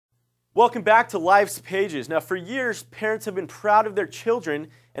Welcome back to Life's Pages. Now, for years, parents have been proud of their children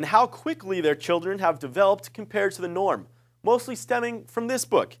and how quickly their children have developed compared to the norm, mostly stemming from this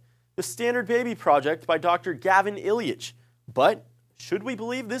book, The Standard Baby Project by Dr. Gavin Ilyich. But should we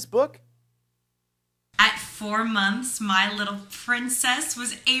believe this book? At 4 months, my little princess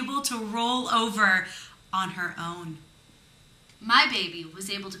was able to roll over on her own. My baby was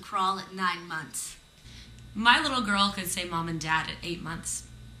able to crawl at 9 months. My little girl could say mom and dad at 8 months.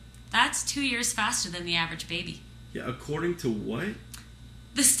 That's 2 years faster than the average baby. Yeah, according to what?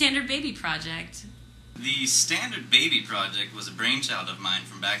 The Standard Baby Project. The Standard Baby Project was a brainchild of mine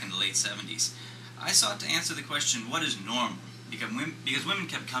from back in the late 70s. I sought to answer the question, what is normal? Because women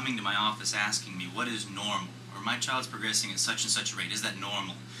kept coming to my office asking me, what is normal? Or my child's progressing at such and such a rate, is that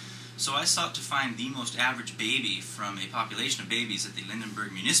normal? So I sought to find the most average baby from a population of babies at the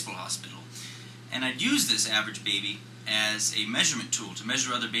Lindenberg Municipal Hospital. And I'd use this average baby as a measurement tool to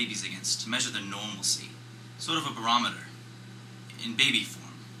measure other babies against, to measure their normalcy. Sort of a barometer in baby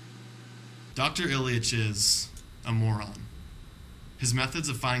form. Dr. Ilyich is a moron. His methods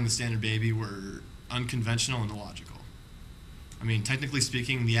of finding the standard baby were unconventional and illogical. I mean, technically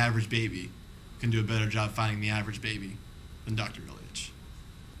speaking, the average baby can do a better job finding the average baby than Dr. Ilyich.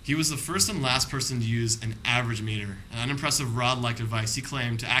 He was the first and last person to use an average meter, an unimpressive rod-like device he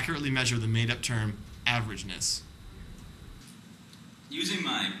claimed to accurately measure the made-up term averageness. Using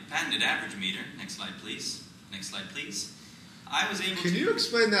my patented average meter, next slide please, I was able to... Can you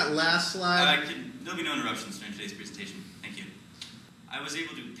explain that last slide? There'll be no interruptions during today's presentation, thank you. I was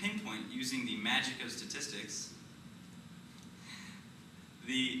able to pinpoint, using the magic of statistics,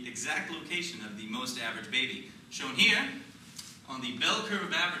 the exact location of the most average baby, shown here on the bell curve of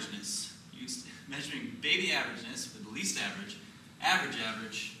averageness, measuring baby averageness with the least average,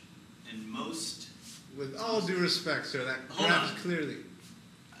 average, and most... With all due respect, sir, that graphs clearly.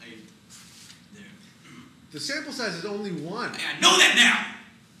 There. The sample size is only 1. I know that now!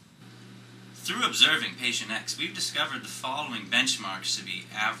 Through observing patient X, we've discovered the following benchmarks to be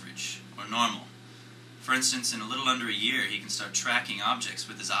average or normal. For instance, in a little under a year, he can start tracking objects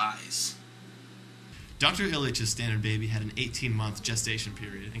with his eyes. Dr. Ilyич's standard baby had an 18-month gestation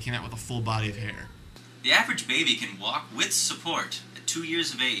period and came out with a full body of hair. The average baby can walk with support at 2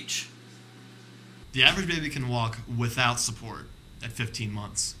 years of age. The average baby can walk without support at 15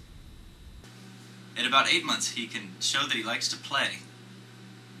 months. At about 8 months, he can show that he likes to play.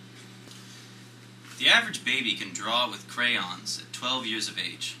 The average baby can draw with crayons at 12 years of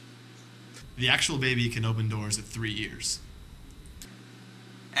age. The actual baby can open doors at 3 years.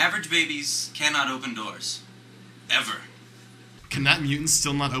 Average babies cannot open doors. Ever. Can that mutant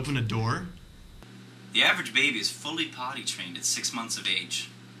still not open a door? The average baby is fully potty trained at 6 months of age.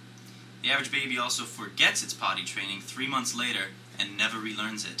 The average baby also forgets its potty training 3 months later and never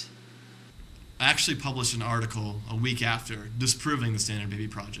relearns it. I actually published an article a week after disproving the Standard Baby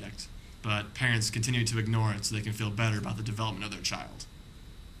Project, but parents continue to ignore it so they can feel better about the development of their child.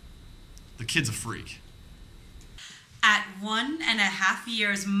 The kid's a freak. At 1.5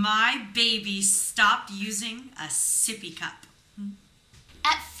 years, my baby stopped using a sippy cup.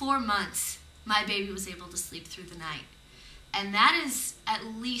 At 4 months, my baby was able to sleep through the night. And that is at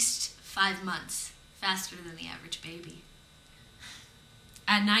least 5 months faster than the average baby.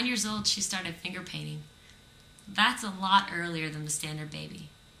 At 9 years old, she started finger painting. That's a lot earlier than the standard baby.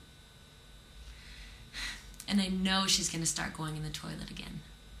 And I know she's going to start going in the toilet again.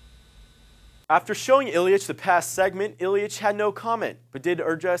 After showing Ilyich the past segment, Ilyich had no comment, but did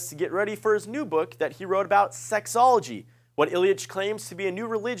urge us to get ready for his new book that he wrote about sexology, what Ilyich claims to be a new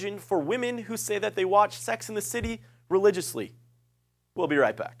religion for women who say that they watch Sex and the City religiously. We'll be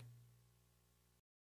right back.